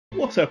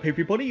What's up,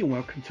 everybody, and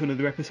welcome to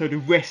another episode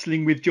of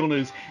Wrestling with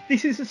Johners.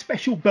 This is a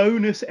special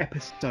bonus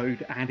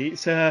episode, and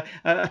it's a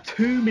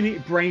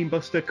 2-minute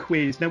brainbuster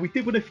quiz. Now, we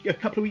did one a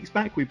couple of weeks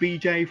back with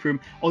BJ from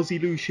Aussie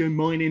Lucian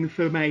Mining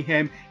for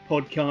Mayhem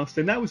podcast,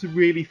 and that was a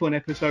really fun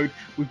episode.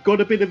 We've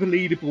got a bit of a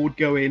leaderboard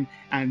going,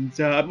 and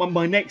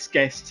my next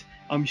guest,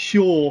 I'm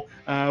sure,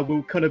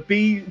 will kind of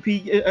be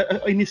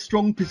in a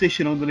strong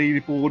position on the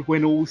leaderboard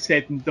when all's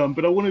said and done.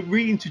 But I want to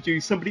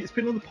reintroduce somebody that's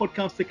been on the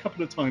podcast a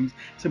couple of times,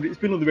 somebody that's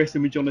been on the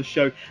Wrestling with Johners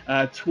show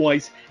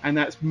twice, and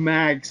that's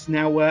Mags.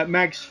 Now,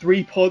 Mags,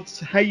 3 pods.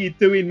 How you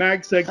doing,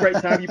 Mags? Great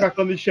to have you back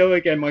on the show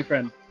again, my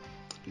friend.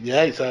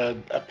 Yeah, it's a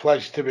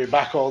pleasure to be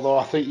back, although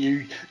I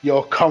think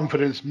your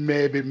confidence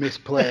may be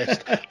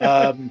misplaced.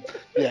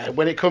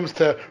 When it comes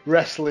to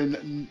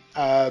wrestling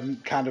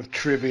kind of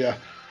trivia,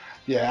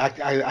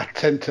 I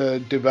tend to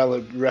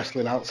develop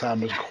wrestling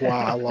Alzheimer's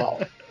quite a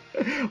lot.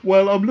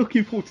 Well, I'm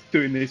looking forward to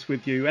doing this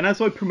with you. And as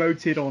I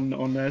promoted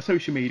on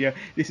social media,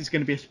 this is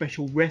going to be a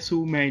special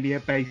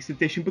WrestleMania-based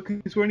edition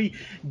because we're only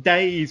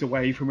days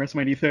away from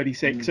WrestleMania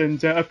 36.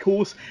 And, of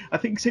course, I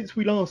think since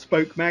we last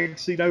spoke,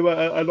 Mags, a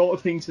lot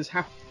of things has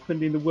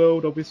happened in the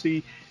world.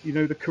 Obviously, the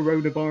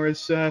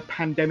coronavirus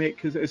pandemic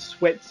has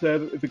swept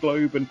the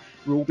globe, and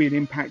we're all being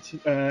impacted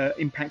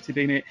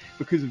in it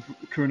because of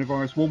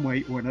coronavirus one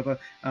way or another.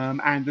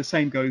 And the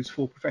same goes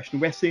for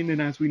professional wrestling.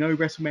 And as we know,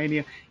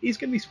 WrestleMania is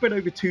going to be spread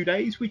over 2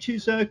 days, which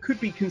is could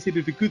be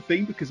considered a good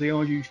thing because they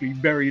are usually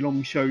very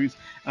long shows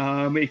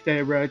if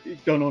they're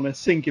done on a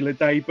singular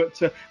day.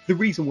 But the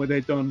reason why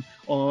they're done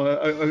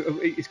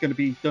it's going to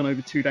be done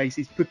over 2 days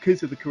is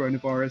because of the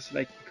coronavirus.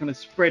 They kind of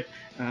spread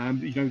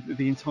the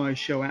entire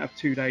show out of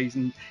 2 days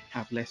and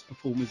have less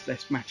performers,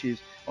 less matches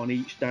on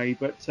each day.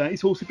 But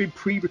it's also been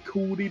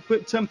pre-recorded.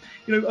 But I'm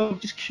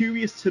just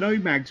curious to know,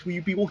 Mags, will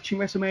you be watching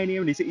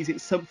WrestleMania, and is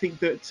it something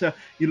that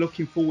you're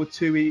looking forward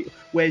to?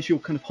 Where's your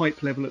kind of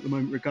hype level at the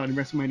moment regarding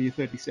WrestleMania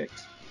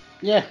 36?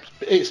 Yeah,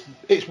 it's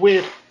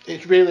weird.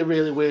 It's really,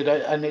 really weird,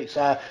 and it's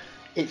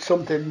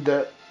something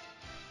that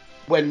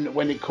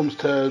when it comes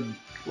to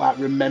like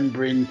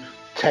remembering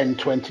 10,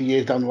 20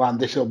 years down the line,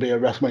 this will be a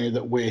WrestleMania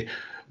that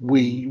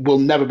we will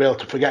never be able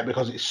to forget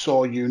because it's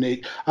so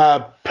unique.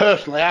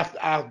 Personally,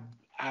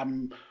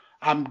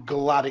 I'm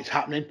glad it's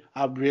happening.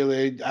 I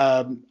really,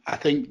 I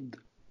think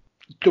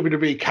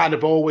WWE kind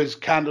of always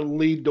kind of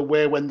lead the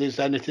way when there's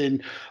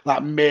anything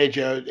like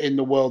major in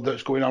the world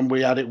that's going on.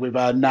 We had it with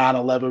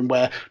 9/11,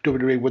 where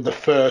WWE were the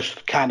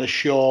first kind of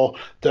show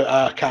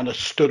that kind of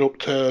stood up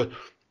to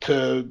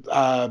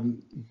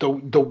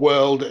the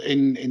world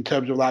in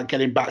terms of like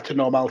getting back to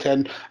normality,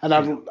 and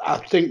I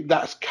think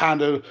that's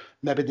kind of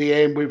maybe the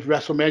aim with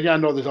WrestleMania. I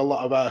know there's a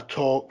lot of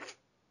talk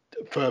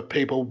for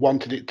people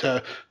wanted it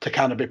to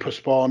kind of be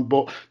postponed,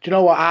 but do you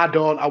know what?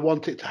 I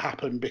want it to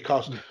happen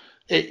because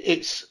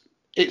it's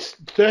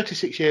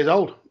 36 years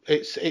old.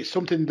 It's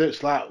something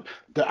that's like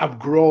that I've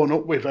grown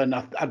up with, and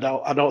I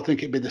don't think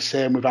it'd be the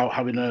same without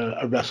having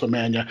a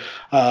WrestleMania.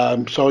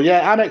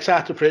 I'm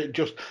excited for it,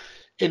 just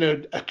in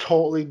a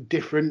totally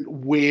different,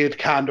 weird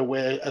kind of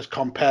way as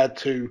compared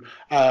to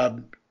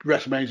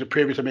WrestleManias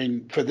previous. I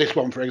mean, for this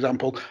one, for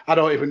example, I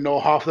don't even know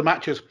half the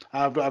matches.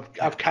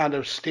 I've kind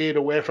of steered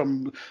away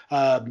from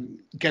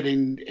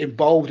getting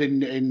involved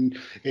in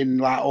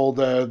like all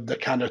the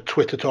kind of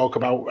Twitter talk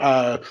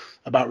about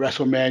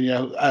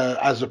WrestleMania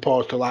as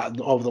opposed to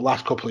like over the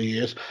last couple of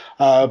years.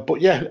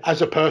 But yeah,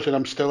 as a person,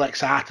 I'm still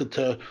excited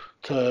to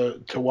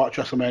watch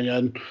WrestleMania,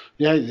 and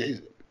yeah,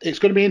 it's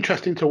going to be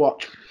interesting to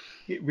watch.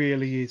 It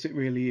really is.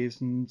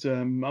 And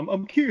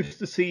I'm curious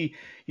to see,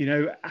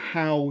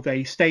 how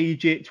they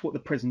stage it, what the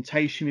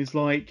presentation is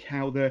like,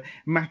 how the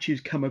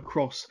matches come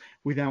across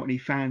without any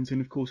fans.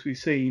 And of course, we've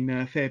seen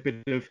a fair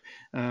bit of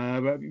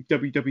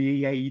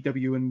WWE,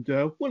 AEW,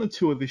 and one or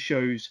two other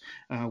shows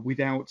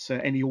without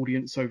any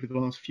audience over the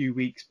last few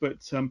weeks.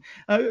 But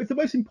the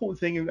most important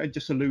thing, and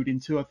just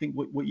alluding to, I think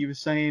what you were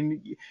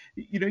saying,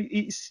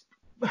 it's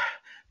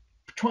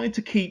trying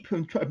to keep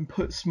and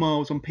put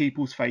smiles on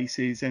people's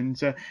faces, and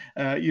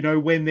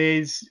when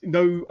there's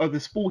no other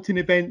sporting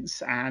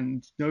events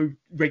and no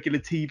regular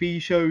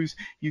TV shows,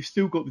 you've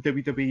still got the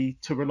WWE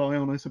to rely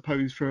on, I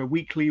suppose, for a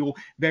weekly or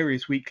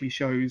various weekly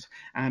shows,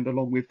 and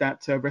along with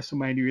that,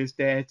 WrestleMania is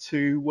there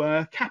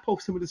to cap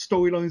off some of the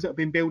storylines that have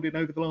been building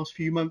over the last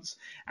few months,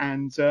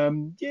 and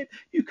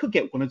you could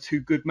get one or two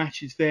good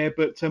matches there,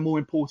 but more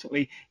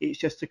importantly, it's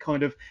just to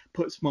kind of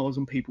put smiles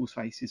on people's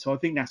faces. So I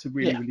think that's a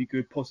really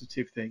good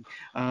positive thing.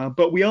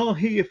 But we are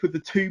here for the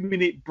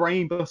 2-minute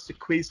brainbuster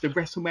quiz, the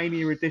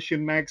WrestleMania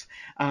edition, Mags.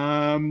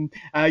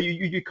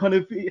 You kind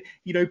of,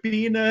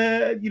 being,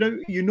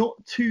 you're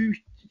not too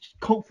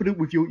confident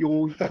with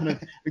your kind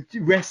of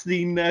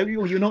wrestling,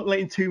 you're not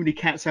letting too many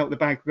cats out the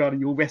bag regarding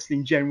your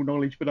wrestling general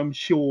knowledge, but I'm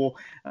sure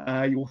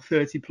your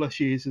 30 plus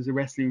years as a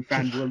wrestling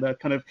fan will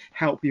kind of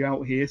help you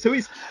out here. So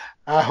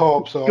I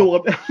hope Go so.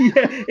 on.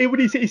 Yeah,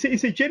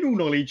 it's a general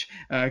knowledge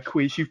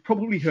quiz. You've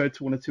probably heard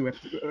to one or two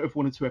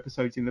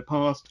episodes in the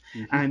past,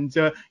 Hmm. and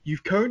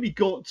you've currently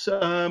got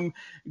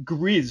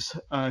Grizz,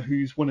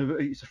 who's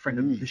he's a friend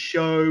of the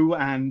show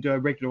and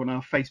regular on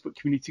our Facebook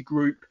community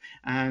group.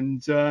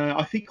 And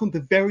I think on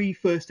the very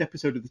first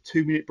episode of the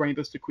 2 Minute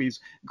Brainbuster Quiz,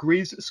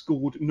 Grizz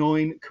scored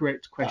 9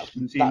 correct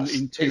questions in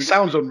It 2.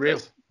 sounds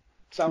unreal.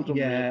 Sounds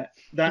unreal. Yeah,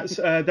 that's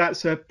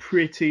a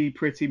pretty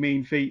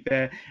mean feat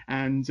there,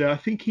 and I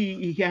think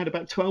he had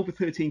about 12 or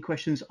 13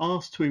 questions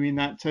asked to him in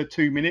that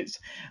 2 minutes.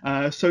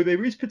 So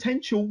there is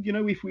potential,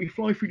 if we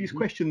fly through these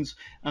questions,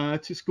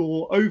 to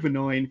score over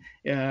 9,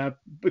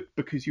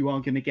 because you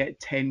are going to get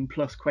 10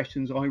 plus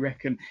questions, I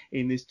reckon,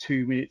 in this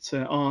 2 minutes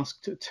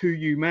asked to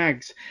you,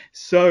 Mags.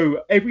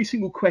 So every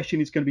single question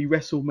is going to be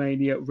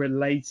WrestleMania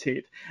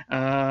related,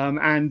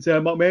 and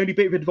my only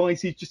bit of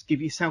advice is just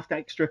give yourself that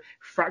extra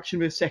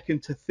fraction of a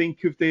second to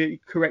think of the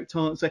correct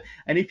answer.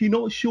 And if you're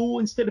not sure,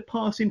 instead of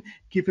passing,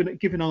 give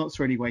an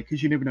answer anyway,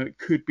 because you never know, it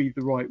could be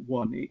the right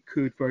one. It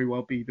could very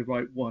well be the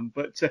right one.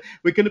 But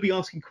we're going to be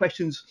asking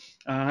questions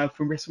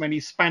from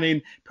WrestleMania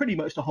spanning pretty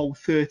much the whole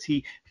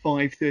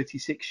 35,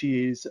 36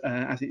 years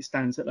as it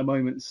stands at the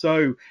moment.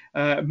 So,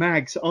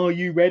 Mags, are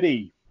you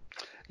ready?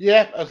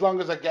 Yeah, as long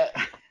as I get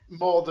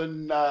more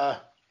than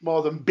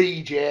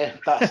BJ,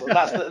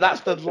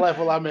 that's the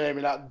level I'm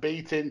aiming at,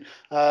 beating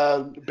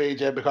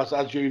BJ, because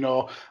as you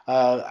know,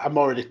 I'm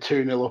already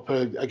 2-0 up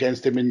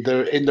against him in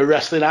the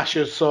wrestling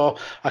ashes, so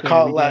There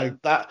we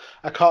go.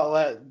 I can't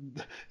let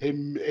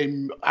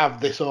him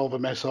have this over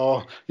me.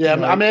 So yeah,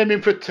 No. I'm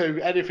aiming for 2.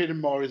 Anything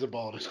more is a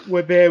bonus.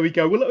 Well, there we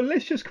go. Well,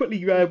 let's just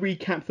quickly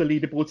recap the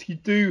leaderboards. You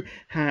do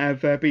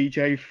have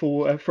BJ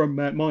from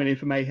Mining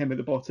for Mayhem at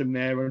the bottom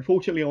there.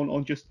 Unfortunately,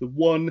 on just the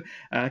one,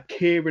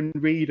 Kieran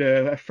Reid,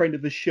 a friend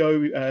of the show,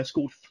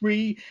 scored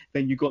 3.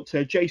 Then you got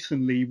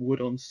Jason Lee Wood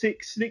on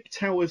 6, Nick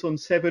Towers on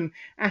 7,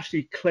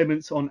 Ashley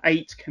Clements on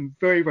 8. Came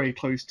very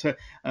close to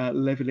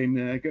leveling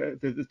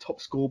the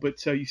top score,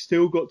 but you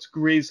still got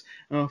Grizz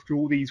after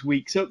all these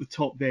weeks at the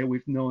top there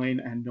with 9,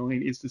 and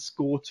 9 is the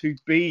score to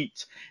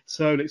beat.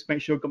 So let's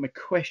make sure I've got my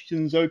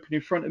questions open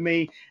in front of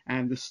me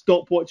and the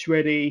stopwatch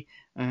ready,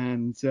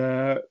 and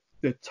the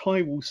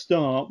time will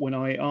start when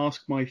I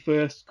ask my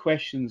first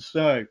question.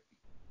 So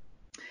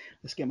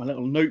let's get my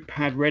little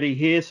notepad ready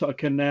here so I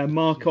can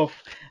mark off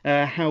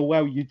how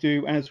well you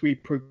do as we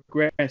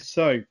progress.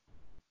 So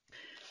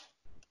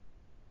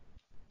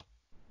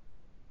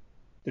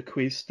the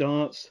quiz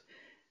starts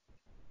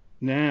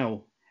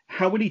now.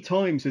 How many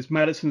times has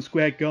Madison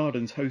Square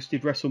Gardens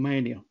hosted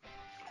WrestleMania?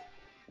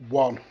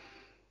 1.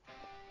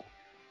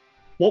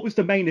 What was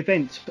the main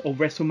event of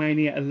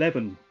WrestleMania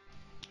 11?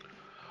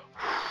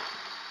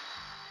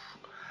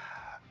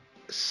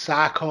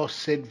 Sarko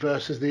Sid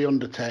versus The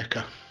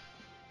Undertaker.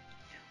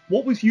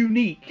 What was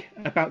unique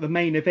about the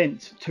main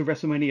event to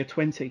WrestleMania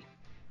 20?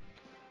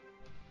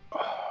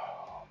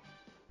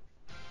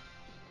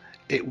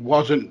 It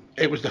was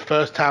the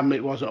first time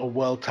it wasn't a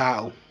world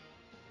title.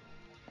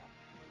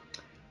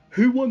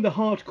 Who won the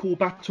Hardcore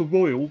Battle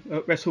Royal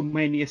at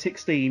WrestleMania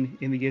 16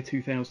 in the year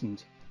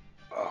 2000?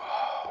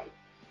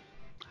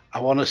 I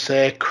want to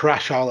say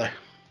Crash Holly.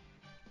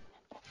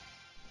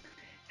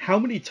 How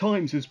many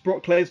times has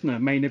Brock Lesnar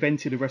main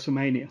evented a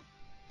WrestleMania?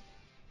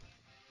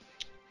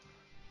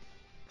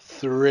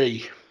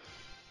 3.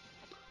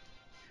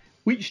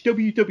 Which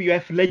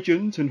WWF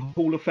legend and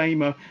Hall of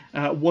Famer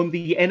won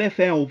the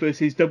NFL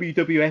versus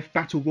WWF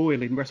Battle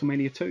Royal in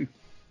WrestleMania 2?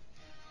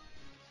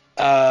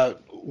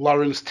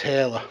 Lawrence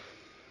Taylor.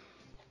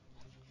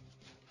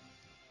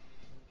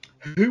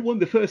 Who won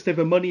the first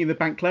ever Money in the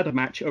Bank ladder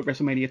match at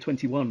WrestleMania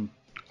 21?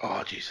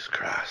 Oh, Jesus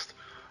Christ.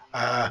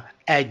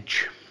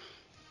 Edge.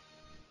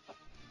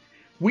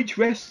 Which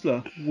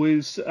wrestler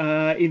was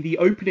in the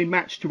opening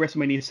match to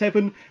WrestleMania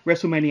 7,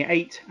 WrestleMania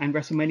 8, and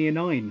WrestleMania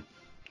 9?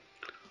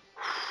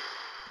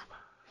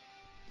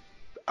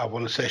 I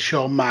want to say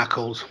Shawn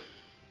Michaels.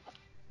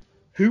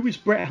 Who was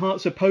Bret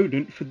Hart's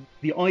opponent for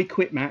the I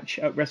Quit match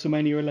at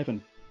WrestleMania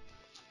 11?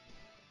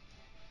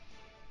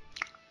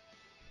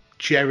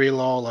 Jerry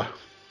Lawler.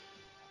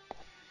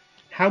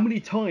 How many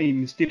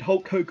times did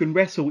Hulk Hogan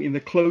wrestle in the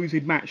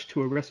closing match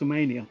to a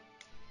WrestleMania?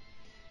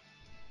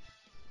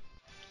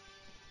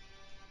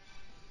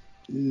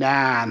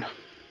 9.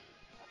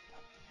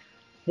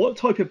 What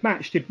type of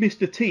match did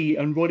Mr. T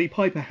and Roddy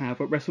Piper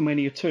have at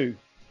WrestleMania 2?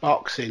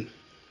 Boxing.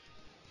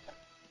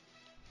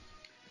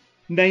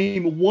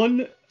 Name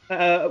one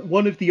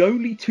of the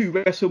only 2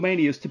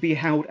 WrestleManias to be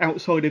held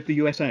outside of the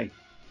USA.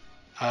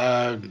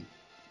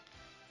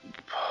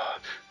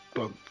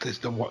 But there's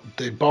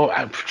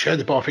I'm sure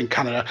they're both in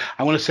Canada.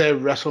 I want to say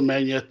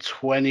WrestleMania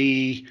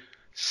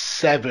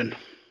 27.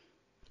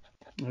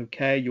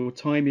 Okay, your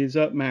time is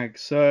up, Mag.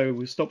 So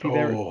we'll stop you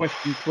there at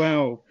question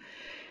 12.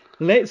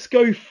 Let's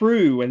go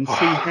through and see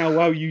how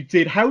well you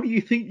did. How do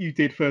you think you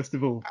did, first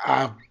of all?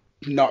 I'm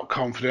not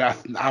confident.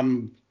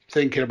 I'm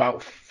thinking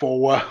about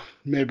 4,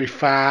 maybe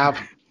 5.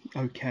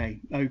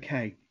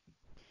 Okay.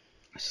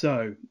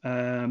 So,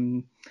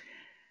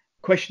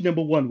 Question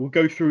number 1, we'll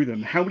go through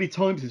them. How many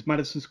times has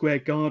Madison Square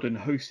Garden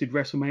hosted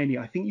WrestleMania?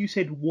 I think you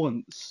said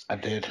once. I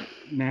did.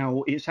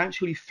 Now, it's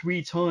actually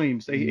 3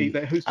 times. They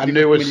hosted I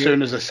knew as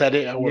soon as I said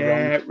it, I was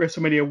wrong.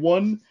 WrestleMania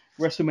 1,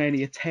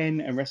 WrestleMania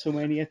 10, and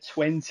WrestleMania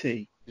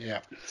 20.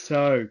 Yeah.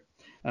 So,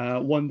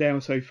 1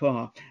 down so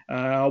far.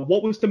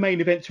 What was the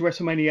main event to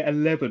WrestleMania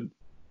 11?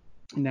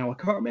 Now, I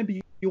can't remember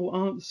your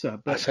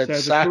answer. But, I said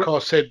Psycho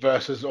Sid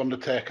versus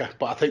Undertaker,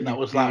 but I think that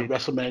was like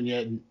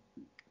WrestleMania.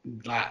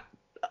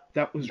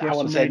 That was WrestleMania. I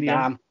want to say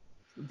 9.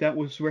 That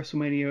was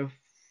WrestleMania.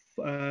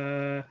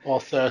 Or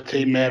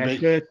 13,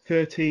 maybe.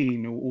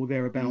 13 or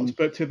thereabouts.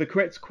 But the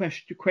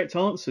correct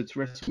answer to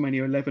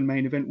WrestleMania 11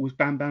 main event was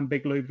Bam Bam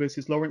Bigelow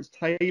versus Lawrence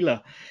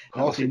Taylor.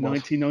 That was in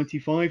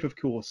 1995, of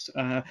course.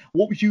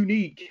 What was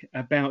unique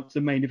about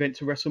the main event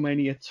to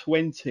WrestleMania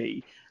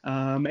 20?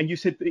 And you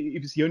said that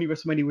it was the only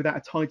WrestleMania without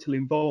a title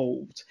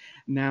involved.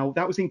 Now,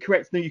 that was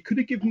incorrect. Now, you could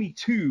have given me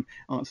 2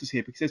 answers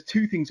here because there's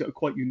 2 things that are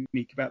quite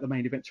unique about the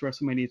main event to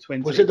WrestleMania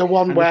 20. Was it the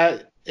one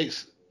where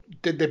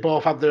did they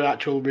both have their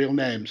actual real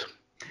names?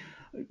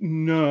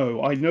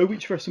 No, I know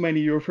which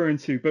WrestleMania you're referring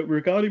to, but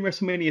regarding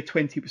WrestleMania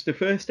 20, it was the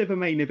first ever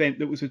main event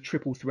that was a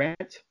triple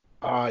threat.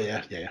 Oh,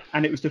 yeah.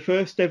 And it was the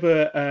first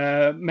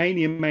ever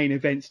Mania main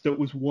event that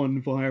was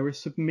won via a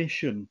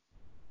submission.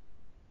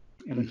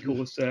 And of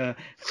course, so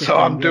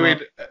I'm doing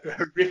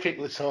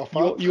horrifically so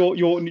far.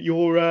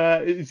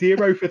 You're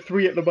 0 for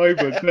 3 at the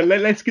moment, but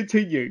let's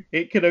continue.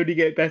 It can only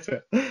get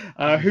better.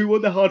 Who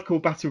won the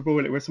Hardcore Battle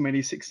Royal at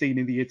WrestleMania 16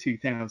 in the year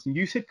 2000?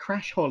 You said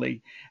Crash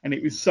Holly, and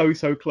it was so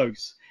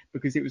close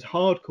because it was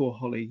Hardcore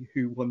Holly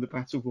who won the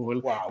Battle Royal.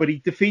 Wow. But he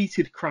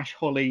defeated Crash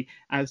Holly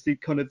as the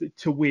kind of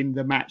to win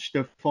the match,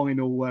 the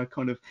final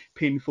kind of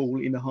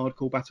pinfall in the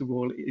Hardcore Battle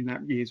Royal in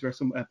that year's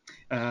Hardcore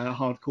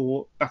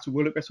Battle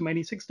Royal at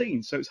WrestleMania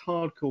 16. So it's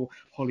Hardcore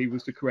Holly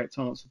was the correct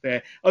answer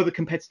there. Other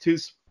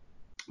competitors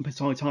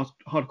besides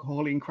Hardcore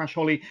Holly and Crash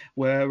Holly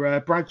were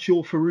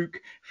Bradshaw, Farouk,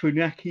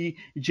 Funaki,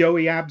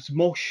 Joey Abs,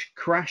 Mosh,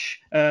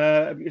 Crash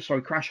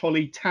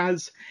Holly,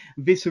 Taz,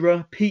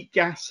 Viscera, Pete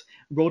Gas,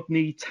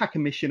 Rodney,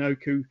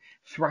 Takamichinoku,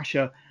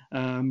 Thrasher.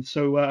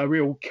 So a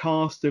real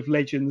cast of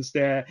legends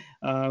there.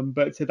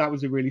 But that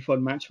was a really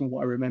fun match from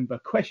what I remember.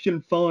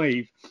 Question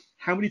 5.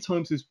 How many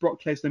times has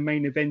Brock Lesnar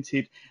main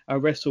evented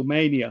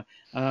WrestleMania?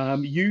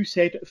 You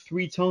said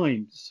 3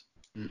 times.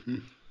 Mm-hmm.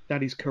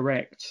 That is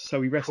correct.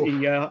 So he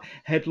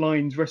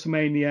headlined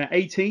WrestleMania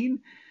 18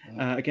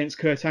 against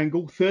Kurt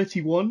Angle,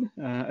 31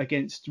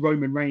 against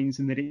Roman Reigns,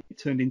 and then it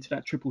turned into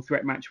that triple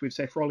threat match with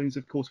Seth Rollins,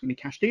 of course, when he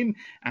cashed in,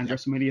 and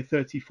WrestleMania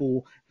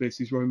 34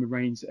 versus Roman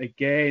Reigns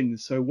again.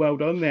 So well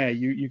done there.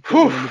 You've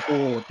got one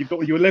on the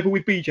board. You're level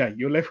with BJ.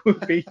 You're level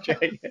with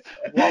BJ.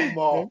 One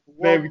more.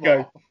 There we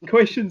go.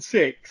 Question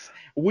 6.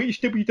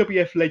 Which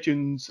WWF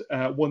legends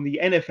won the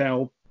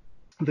NFL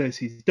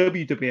versus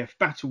WWF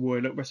Battle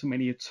Royal at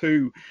WrestleMania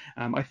 2?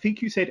 I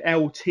think you said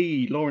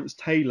LT, Lawrence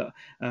Taylor.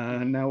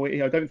 Now,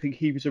 I don't think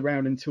he was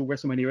around until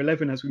WrestleMania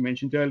 11, as we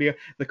mentioned earlier.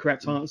 The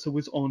correct answer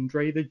was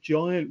Andre the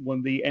Giant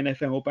won the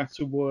NFL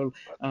Battle Royal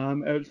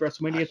at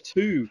WrestleMania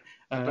 2.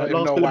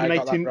 Last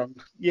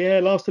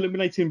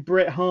eliminating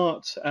Bret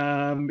Hart.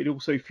 It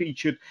also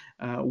featured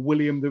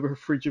William the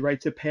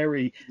Refrigerator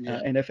Perry,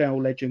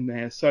 NFL legend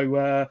there.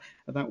 So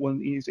that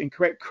one is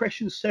incorrect.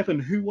 Question 7.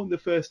 Who won the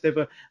first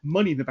ever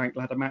Money in the Bank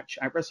ladder match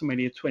at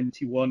WrestleMania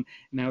 21?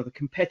 Now, the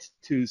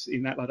competitors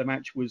in that ladder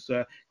match was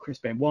Chris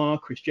Benoit,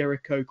 Chris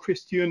Jericho,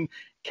 Christian,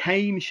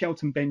 Kane,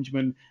 Shelton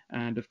Benjamin,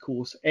 and of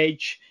course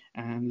Edge.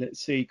 And let's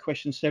see,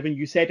 question 7.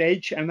 You said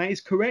Edge, and that is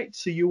correct.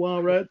 So you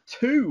are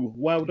 2.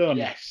 Well done.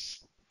 Yes.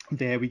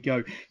 There we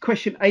go.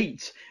 Question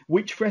 8.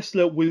 Which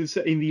wrestler was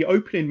in the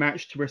opening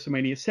match to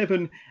WrestleMania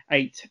 7,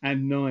 8,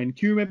 and 9?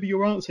 Do you remember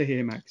your answer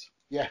here, Max?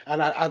 Yeah,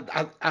 and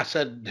I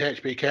said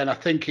HBK, and I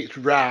think it's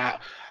right.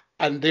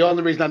 And the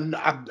only reason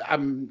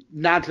I'm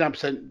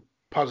 99%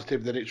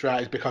 positive that it's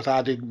right is because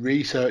I did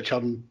research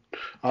on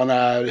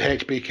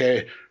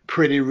HBK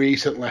pretty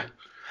recently,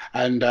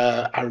 and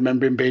I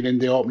remember him being in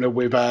the opener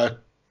with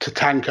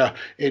Tatanka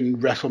in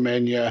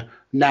WrestleMania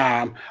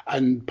 9,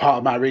 and part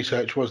of my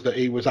research was that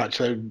he was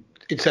actually,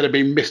 instead of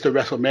being Mr.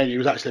 WrestleMania, he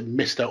was actually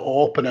Mr.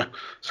 Opener.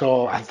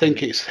 So I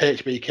think it's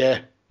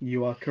HBK.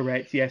 You are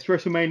correct. Yes,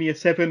 WrestleMania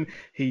 7,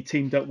 he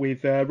teamed up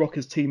with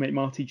Rocker's teammate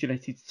Marty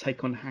Jannetty to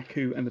take on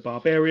Haku and the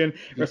Barbarian.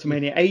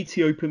 WrestleMania 8,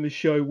 he opened the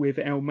show with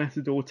El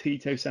Matador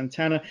Tito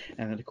Santana.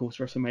 And then, of course,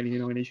 WrestleMania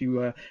 9, as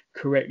you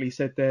correctly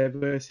said there,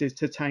 versus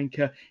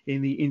Tatanka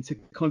in the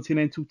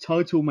Intercontinental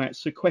title match.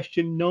 So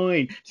question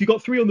 9. So you've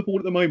got 3 on the board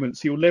at the moment,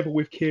 so you're level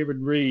with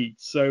Kieran Reid.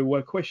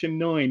 So question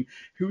 9.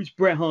 Who is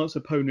Bret Hart's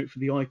opponent for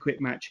the I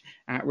Quit match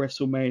at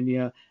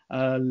WrestleMania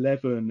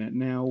 11?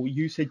 Now,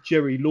 you said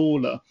Jerry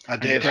Lawler. I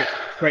did.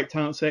 Correct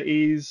answer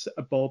is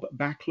Bob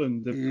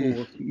Backlund, of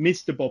course,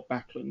 Mr. Bob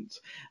Backlund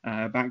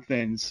back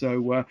then.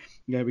 So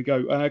there we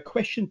go.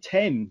 Question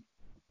 10.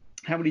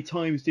 How many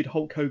times did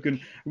Hulk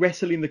Hogan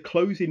wrestle in the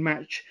closing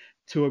match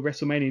to a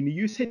WrestleMania? And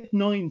you said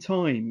 9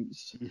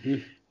 times.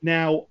 Mm-hmm.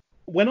 Now,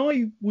 when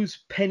I was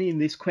penning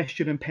this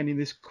question and penning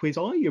this quiz,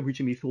 I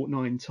originally thought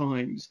 9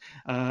 times.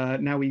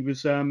 Now he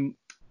was main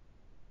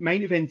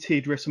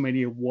evented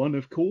WrestleMania 1,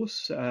 of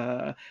course,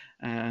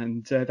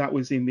 and that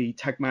was in the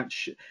tag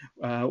match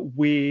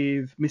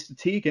with Mr.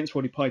 T against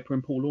Roddy Piper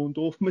and Paul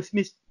Orndorff.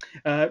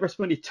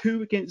 WrestleMania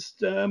 2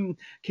 against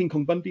King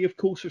Kong Bundy, of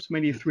course.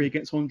 WrestleMania 3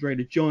 against Andre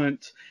the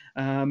Giant.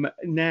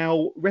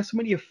 Now,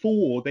 WrestleMania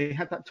 4, they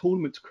had that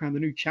tournament to crown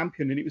the new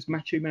champion, and it was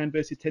Macho Man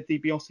versus Ted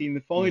DiBiase in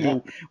the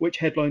final, which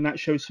headlined that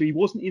show. So he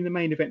wasn't in the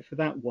main event for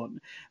that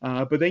one.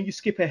 But then you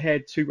skip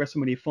ahead to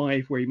WrestleMania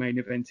 5, where he main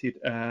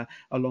evented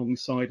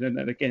alongside and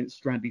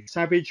against Randy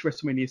Savage.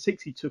 WrestleMania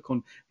 6, he took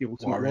on the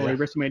Ultimate Warrior.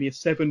 WrestleMania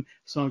 7,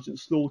 Sergeant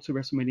Slaughter.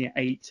 WrestleMania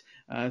 8,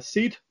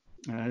 Sid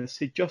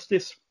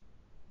Justice.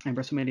 And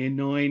WrestleMania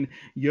 9,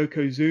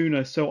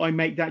 Yokozuna. So I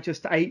make that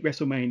just 8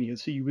 WrestleManias.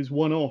 So he was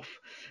one off.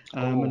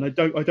 And I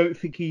don't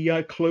think he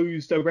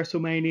closed a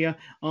WrestleMania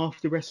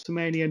after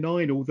WrestleMania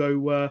 9,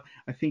 although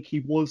I think he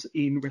was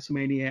in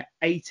WrestleMania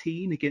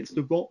 18 against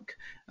The Rock.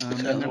 And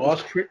that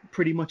was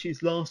pretty much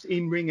his last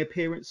in-ring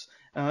appearance.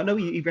 No,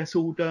 he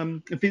wrestled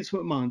Vince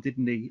McMahon,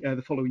 didn't he,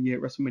 the following year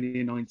at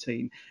WrestleMania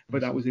 19,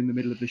 but that was in the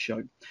middle of the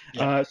show.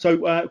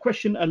 So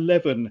question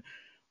 11.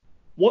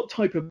 What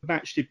type of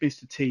match did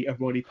Mr. T and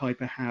Roddy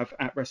Piper have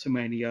at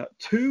WrestleMania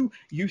 2?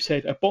 You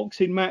said a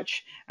boxing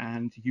match,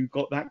 and you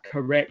got that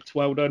correct.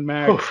 Well done,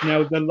 Mags.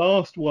 Now, the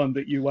last one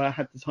that you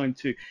had the time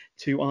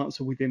to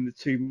answer within the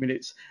 2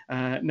 minutes.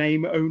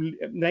 Name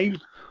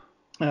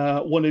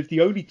one of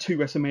the only 2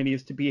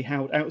 WrestleManias to be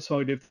held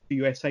outside of the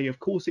USA. Of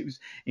course, it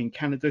was in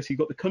Canada, so you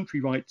got the country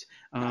right.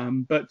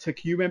 But can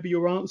you remember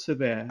your answer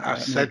there? I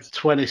said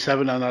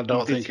 27, and I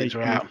don't think it's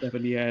right.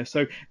 Yeah.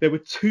 So there were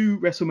 2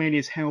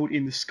 WrestleManias held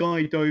in the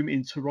Sky Dome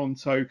in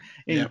Toronto,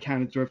 in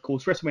Canada, of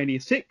course.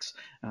 WrestleMania 6,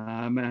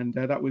 and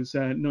that was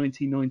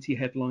 1990,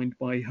 headlined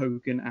by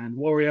Hogan and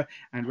Warrior,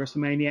 and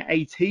WrestleMania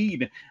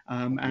 18,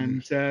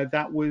 and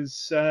that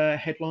was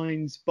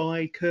headlines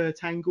by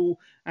Kurt Angle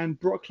and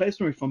Brock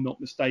Lesnar, if I'm not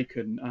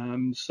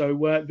mistaken.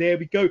 So there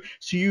we go.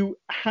 So you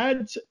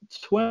had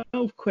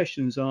 12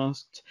 questions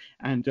asked,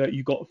 and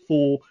you got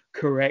 4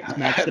 correct,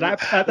 Max. So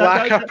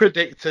I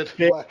predicted.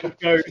 There we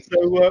go.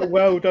 So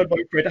well done,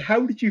 my friend.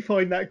 How did you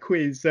find that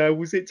quiz?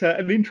 Was it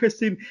an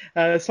interesting,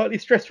 slightly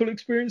stressful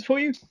experience for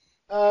you?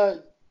 I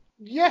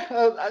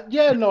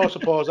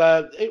suppose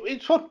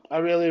it's fun. I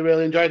really,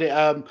 really enjoyed it.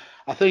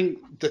 I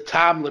think the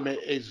time limit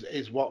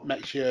is what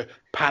makes you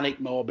panic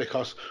more,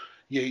 because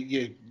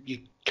you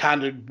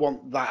kind of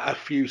want that a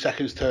few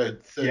seconds to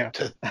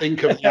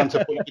think of the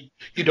answer, but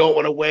you don't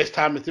want to waste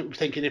time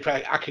thinking if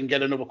I can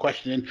get another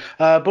question in.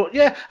 But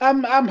yeah,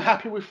 I'm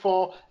happy with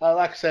 4.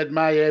 Like I said,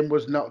 my aim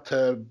was not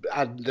to.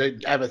 I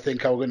didn't ever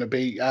think I was going to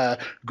beat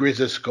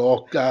Grizz's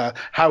score.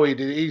 Howie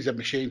did. He's a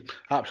machine,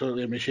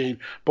 absolutely a machine.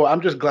 But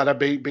I'm just glad I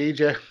beat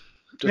BJ.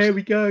 There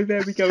we go.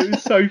 It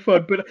was so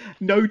fun. But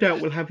no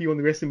doubt we'll have you on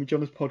the Wrestling with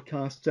Johners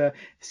podcast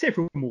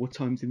several more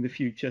times in the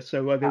future.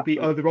 So there'll be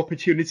other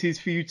opportunities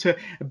for you to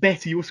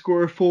better your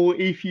score of 4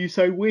 if you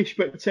so wish.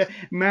 But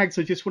Mags,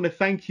 I just want to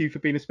thank you for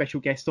being a special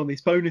guest on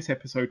this bonus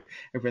episode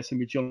of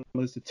Wrestling with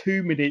Johners, the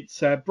 2 minutes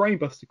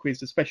Brainbuster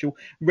Quiz, the special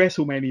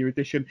WrestleMania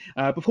edition.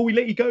 Before we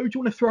let you go, do you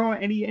want to throw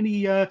out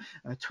any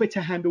Twitter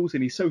handles,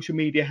 any social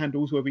media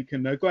handles where we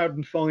can go out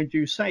and find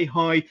you, say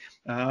hi,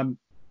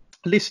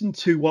 listen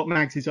to what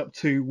Mags is up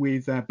to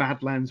with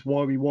Badlands,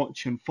 Why We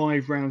Watch, and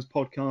 5 Rounds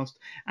podcast,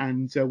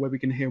 and where we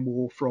can hear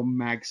more from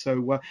Mags.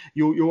 So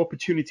your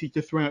opportunity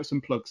to throw out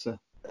some plugs, sir.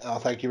 Oh,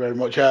 thank you very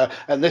much.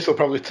 And this will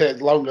probably take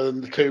longer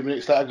than the 2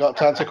 minutes that I got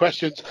to answer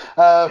questions.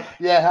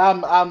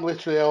 I'm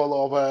literally all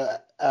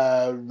over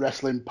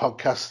wrestling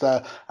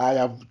podcasts.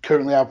 I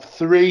currently have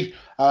 3.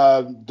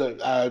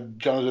 That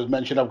John has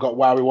mentioned. I've got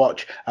Why We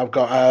Watch, I've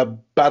got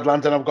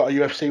Badlands, and I've got a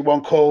UFC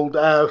one called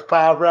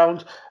 5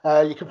 Rounds.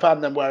 You can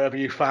find them wherever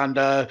you find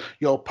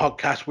your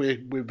podcast.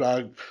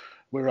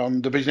 We're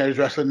on the Visionaries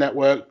Wrestling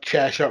Network,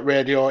 Chairshot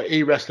Radio,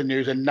 eWrestling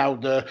News, and now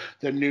the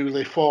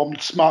newly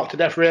formed Smart to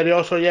Death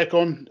Radio. So yeah,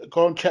 go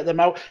and check them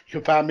out. You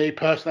can find me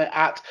personally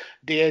at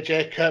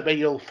DAJ Kirkby.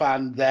 You'll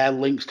find their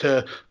links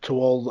to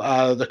all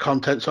the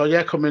content. So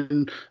yeah, come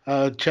and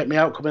check me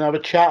out. Come and have a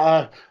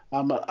chat.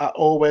 I'm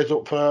always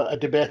up for a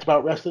debate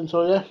about wrestling.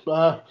 So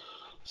yeah,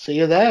 see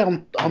you there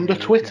on the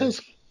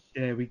Twitters.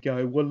 There we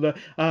go. Well,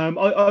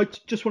 I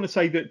just want to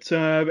say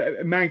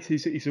that Mags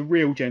is a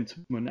real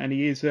gentleman, and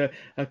he is a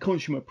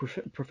consummate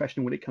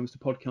professional when it comes to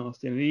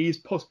podcasting. And he is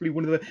possibly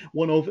one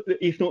of,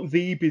 if not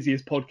the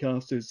busiest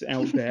podcasters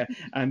out there.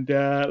 And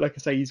like I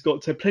say, he's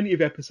got plenty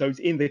of episodes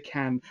in the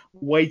can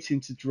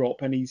waiting to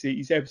drop. And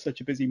he's ever such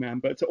a busy man,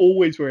 but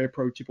always very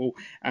approachable,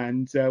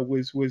 and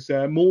was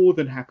more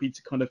than happy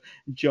to kind of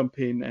jump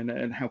in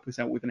and help us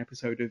out with an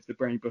episode of the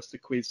Brainbuster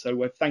Quiz.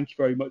 So thank you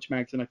very much,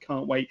 Mags, and I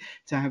can't wait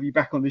to have you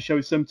back on the show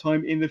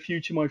sometime in the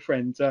future, my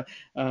friend.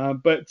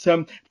 But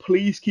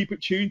please keep it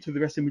tuned to the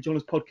Wrestling with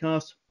Johners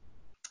podcast.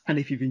 And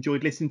if you've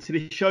enjoyed listening to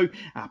this show,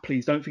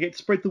 please don't forget to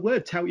spread the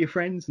word. Tell your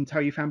friends and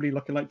tell your family,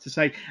 like I like to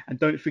say. And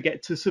don't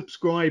forget to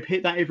subscribe.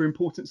 Hit that ever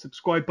important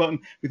subscribe button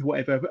with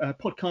whatever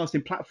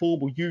podcasting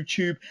platform or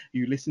YouTube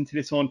you listen to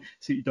this on,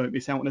 so you don't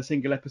miss out on a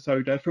single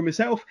episode. From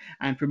myself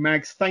and from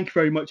Mags, thank you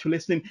very much for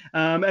listening.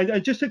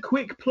 And just a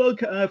quick plug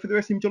for the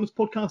Wrestling with Johners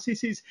podcast.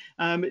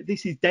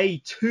 This is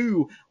day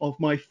 2 of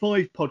my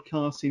 5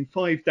 podcasts in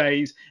 5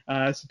 days.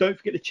 So don't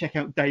forget to check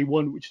out day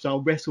 1, which is our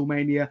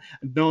WrestleMania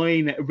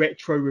 9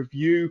 retro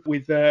review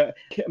with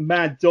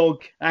Mad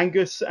Dog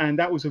Angus, and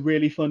that was a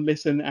really fun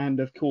listen. And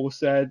of course,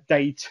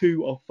 day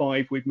 2 of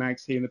 5 with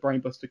Mags here in the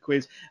Brainbuster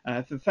Quiz.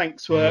 So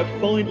thanks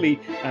finally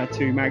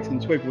to Mags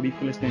and to everybody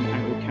for listening,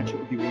 and we'll catch up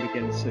with you all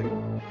again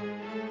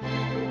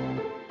soon.